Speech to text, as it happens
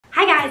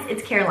Hi guys,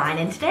 it's Caroline,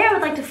 and today I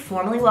would like to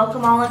formally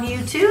welcome all of you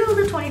to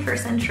the 21st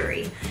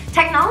century.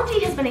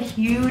 Technology has been a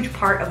huge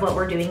part of what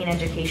we're doing in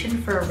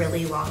education for a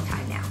really long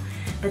time now.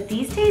 But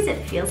these days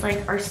it feels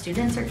like our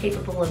students are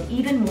capable of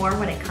even more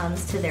when it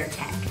comes to their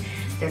tech.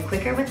 They're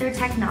quicker with their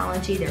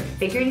technology, they're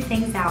figuring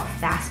things out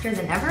faster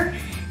than ever,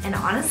 and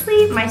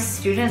honestly, my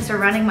students are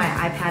running my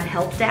iPad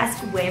help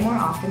desk way more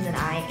often than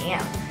I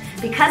am.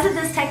 Because of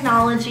this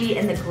technology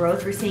and the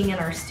growth we're seeing in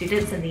our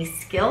students and these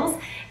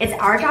skills, it's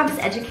our job as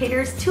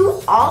educators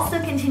to also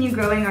continue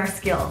growing our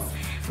skills.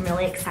 I'm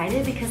really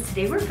excited because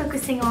today we're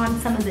focusing on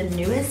some of the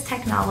newest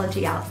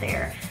technology out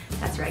there.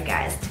 That's right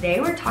guys, today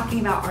we're talking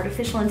about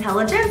artificial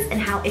intelligence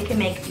and how it can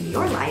make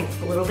your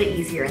life a little bit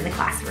easier in the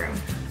classroom.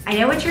 I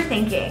know what you're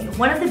thinking.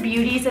 One of the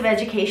beauties of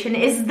education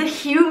is the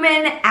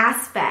human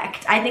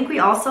aspect. I think we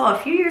all saw a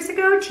few years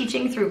ago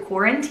teaching through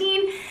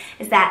quarantine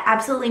is that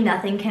absolutely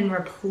nothing can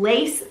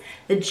replace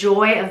the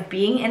joy of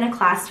being in a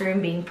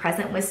classroom, being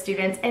present with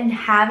students, and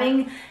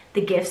having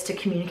the gifts to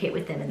communicate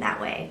with them in that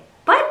way.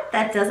 But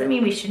that doesn't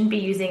mean we shouldn't be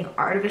using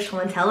artificial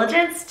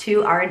intelligence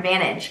to our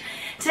advantage.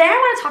 Today I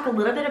want to talk a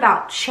little bit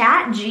about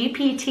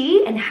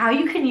ChatGPT and how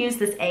you can use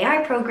this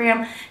AI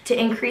program to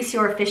increase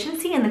your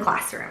efficiency in the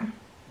classroom.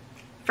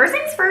 First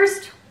things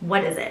first,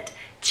 what is it?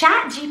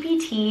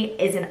 ChatGPT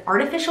is an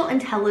artificial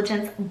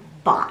intelligence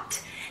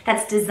bot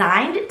that's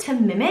designed to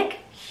mimic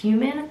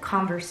human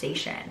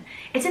conversation.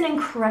 It's an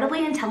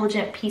incredibly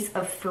intelligent piece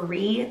of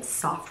free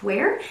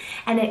software,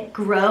 and it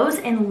grows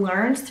and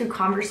learns through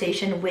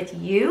conversation with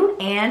you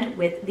and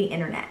with the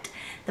internet.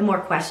 The more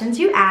questions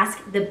you ask,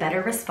 the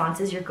better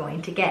responses you're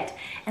going to get.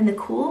 And the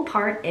cool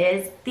part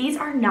is these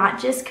are not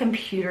just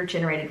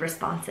computer-generated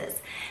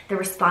responses. The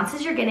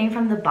responses you're getting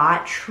from the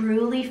bot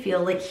truly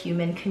feel like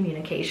human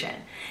communication.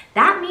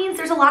 That means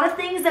there's a lot of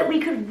things that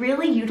we could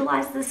really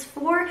utilize this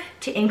for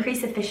to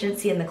increase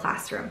efficiency in the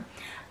classroom.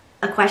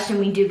 A question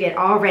we do get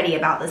already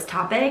about this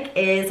topic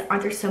is,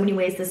 aren't there so many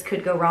ways this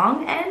could go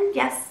wrong? And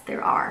yes,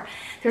 there are.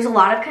 There's a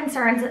lot of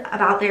concerns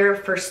about there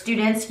for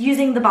students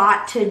using the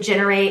bot to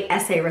generate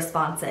essay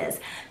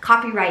responses,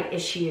 copyright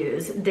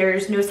issues,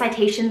 there's no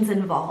citations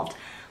involved.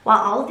 While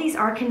all of these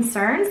are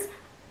concerns,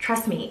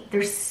 trust me,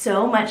 there's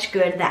so much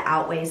good that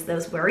outweighs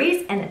those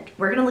worries, and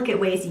we're gonna look at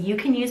ways you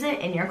can use it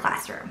in your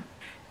classroom.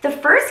 The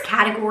first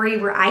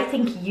category where I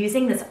think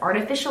using this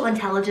artificial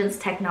intelligence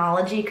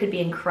technology could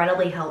be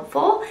incredibly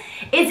helpful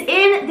is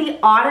in the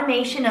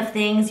automation of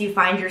things you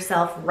find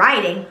yourself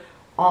writing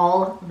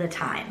all the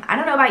time. I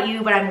don't know about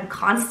you, but I'm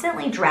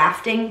constantly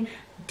drafting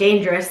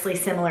dangerously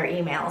similar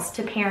emails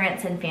to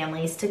parents and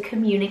families to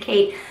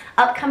communicate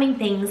upcoming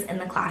things in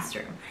the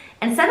classroom.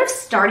 Instead of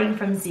starting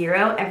from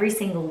zero every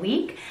single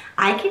week,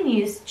 I can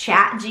use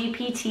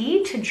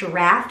ChatGPT to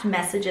draft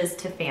messages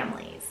to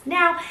families.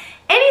 Now,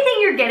 anything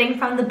you're getting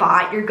from the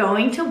bot, you're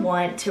going to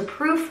want to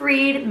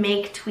proofread,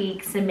 make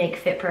tweaks, and make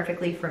fit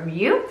perfectly from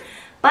you.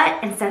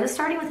 But instead of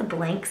starting with a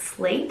blank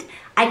slate,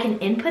 I can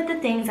input the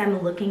things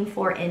I'm looking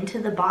for into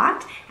the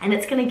bot, and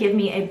it's gonna give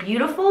me a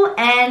beautiful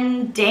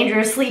and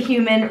dangerously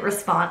human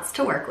response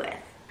to work with.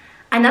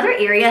 Another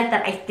area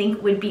that I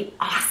think would be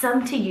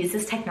awesome to use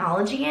this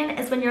technology in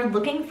is when you're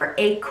looking for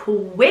a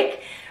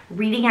quick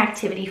reading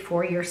activity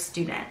for your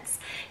students.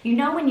 You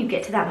know, when you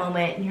get to that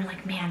moment and you're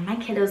like, man, my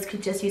kiddos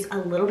could just use a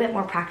little bit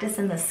more practice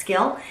in this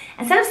skill.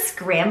 Instead of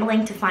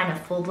scrambling to find a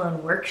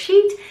full-blown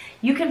worksheet,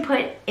 you can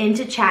put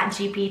into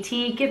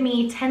ChatGPT, give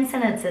me 10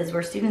 sentences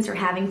where students are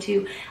having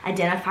to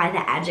identify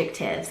the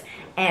adjectives.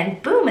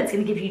 And boom, it's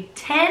gonna give you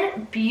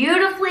 10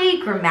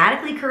 beautifully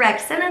grammatically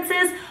correct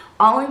sentences,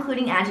 all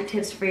including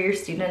adjectives for your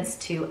students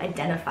to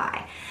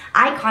identify.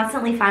 I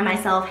constantly find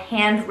myself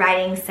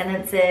handwriting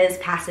sentences,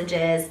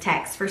 passages,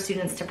 text for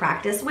students to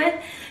practice with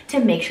to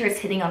make sure it's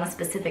hitting on a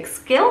specific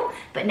skill,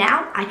 but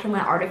now I can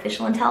let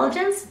artificial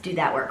intelligence do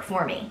that work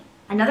for me.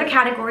 Another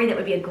category that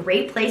would be a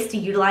great place to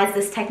utilize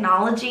this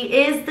technology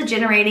is the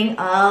generating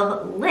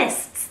of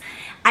lists.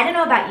 I don't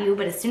know about you,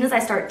 but as soon as I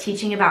start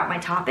teaching about my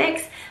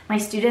topics, my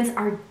students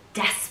are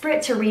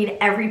desperate to read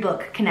every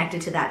book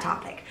connected to that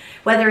topic,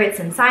 whether it's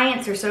in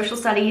science or social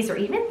studies or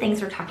even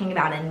things we're talking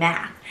about in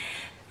math.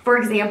 For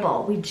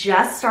example, we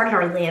just started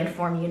our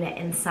landform unit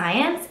in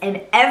science,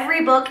 and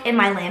every book in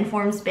my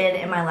landforms bin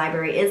in my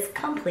library is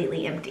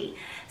completely empty.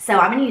 So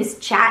I'm gonna use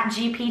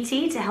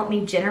ChatGPT to help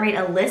me generate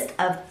a list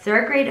of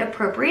third grade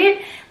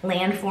appropriate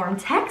landform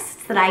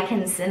texts that I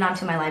can send on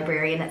to my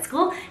librarian at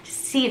school to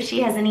see if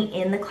she has any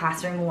in the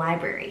classroom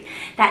library.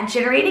 That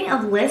generating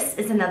of lists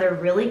is another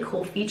really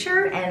cool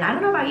feature, and I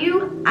don't know about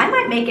you, I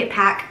might make it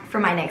pack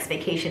for my next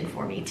vacation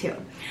for me too.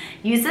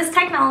 Use this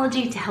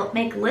technology to help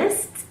make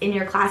lists in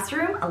your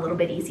classroom a little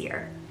bit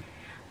easier.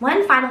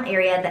 One final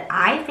area that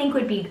I think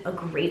would be a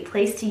great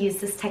place to use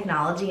this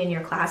technology in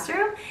your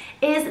classroom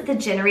is the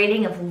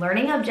generating of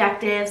learning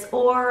objectives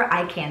or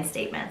I can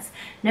statements.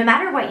 No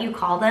matter what you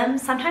call them,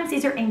 sometimes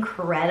these are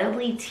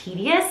incredibly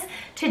tedious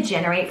to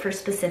generate for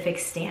specific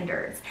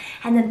standards.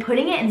 And then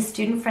putting it in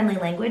student-friendly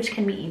language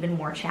can be even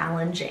more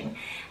challenging.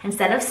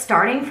 Instead of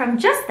starting from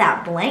just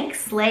that blank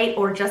slate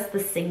or just the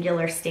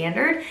singular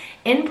standard,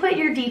 input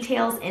your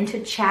details into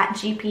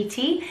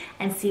ChatGPT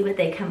and see what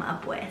they come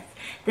up with.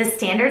 The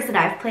standards that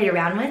I've played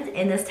around with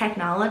in this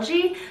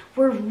technology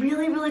were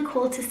really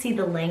cool to see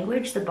the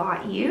language the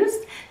bot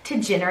used to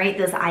generate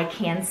those I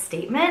can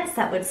statements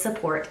that would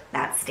support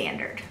that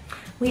standard.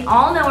 We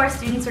all know our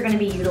students are going to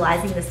be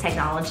utilizing this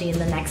technology in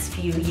the next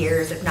few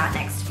years, if not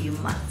next few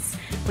months,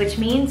 which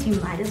means you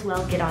might as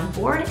well get on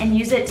board and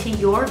use it to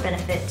your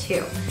benefit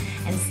too.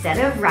 Instead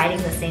of writing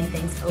the same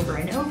things over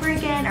and over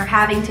again or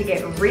having to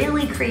get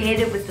really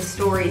creative with the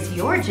stories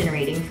you're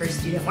generating for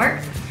student work,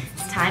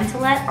 it's time to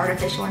let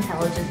artificial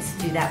intelligence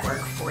do that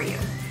work for you.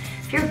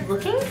 If you're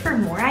looking for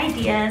more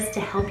ideas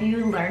to help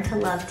you learn to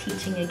love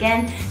teaching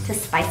again, to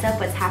spice up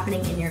what's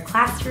happening in your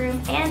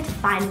classroom, and to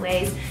find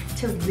ways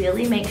to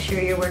really make sure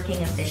you're working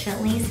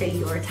efficiently so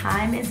your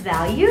time is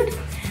valued,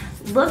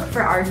 look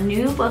for our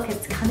new book.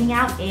 It's coming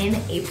out in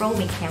April.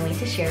 We can't wait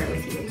to share it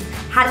with you.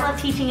 How to Love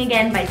Teaching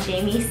Again by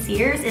Jamie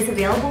Sears is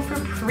available for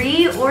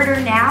pre-order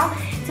now.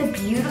 It's a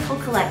beautiful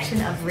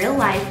collection of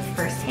real-life,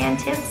 first-hand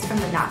tips from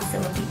the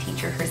not-so-wimpy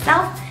teacher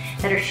herself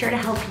that are sure to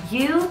help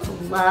you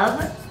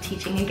love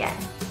teaching again.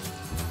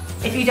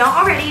 If you don't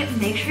already,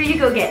 make sure you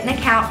go get an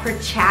account for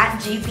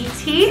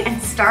ChatGPT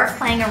and start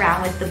playing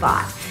around with the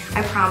bot.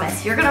 I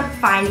promise you're gonna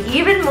find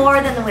even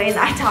more than the ways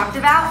I talked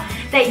about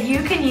that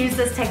you can use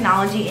this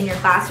technology in your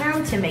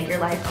classroom to make your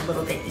life a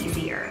little bit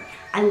easier.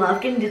 I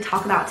love getting to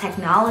talk about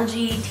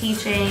technology,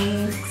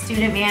 teaching,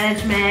 student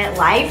management,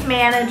 life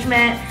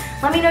management.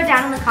 Let me know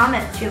down in the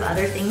comments if you have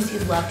other things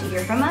you'd love to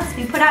hear from us.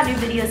 We put out new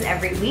videos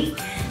every week.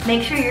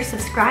 Make sure you're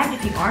subscribed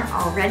if you aren't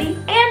already.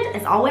 And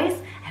as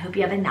always, I hope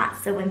you have a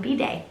not so wimpy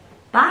day.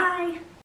 Bye.